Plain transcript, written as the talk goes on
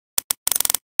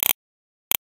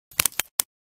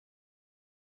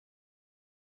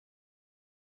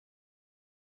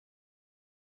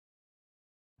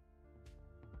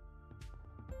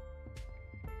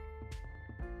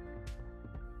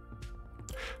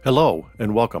Hello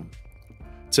and welcome.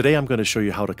 Today I'm going to show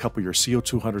you how to couple your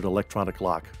CO200 electronic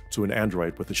lock to an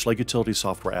Android with the Schlage utility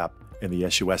software app and the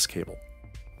SUS cable.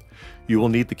 You will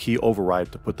need the key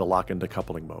override to put the lock into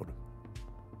coupling mode.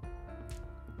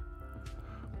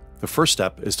 The first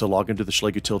step is to log into the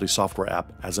Schlage utility software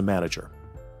app as a manager.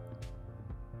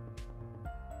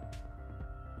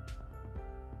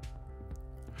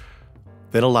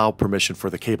 Then allow permission for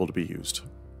the cable to be used.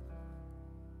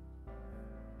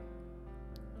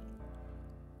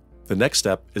 The next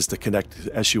step is to connect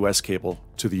the SUS cable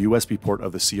to the USB port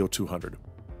of the CO200.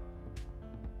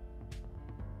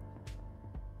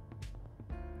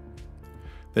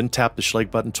 Then tap the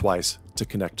Schlage button twice to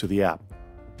connect to the app.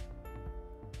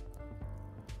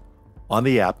 On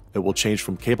the app, it will change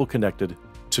from cable connected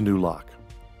to new lock.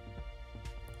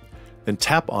 Then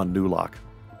tap on new lock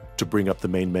to bring up the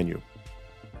main menu.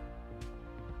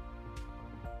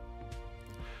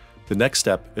 The next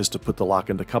step is to put the lock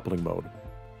into coupling mode.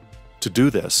 To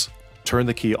do this, turn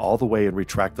the key all the way and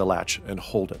retract the latch and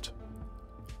hold it.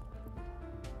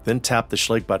 Then tap the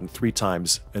Schlage button 3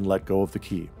 times and let go of the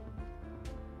key.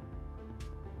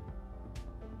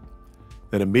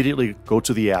 Then immediately go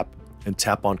to the app and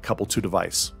tap on Couple to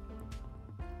Device.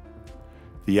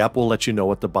 The app will let you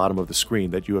know at the bottom of the screen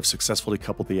that you have successfully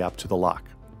coupled the app to the lock.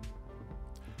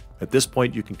 At this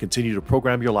point, you can continue to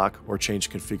program your lock or change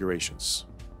configurations.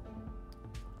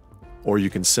 Or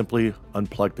you can simply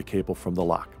unplug the cable from the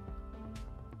lock.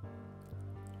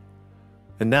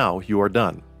 And now you are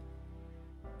done.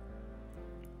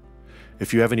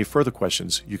 If you have any further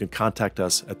questions, you can contact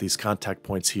us at these contact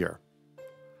points here.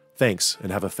 Thanks,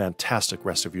 and have a fantastic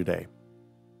rest of your day.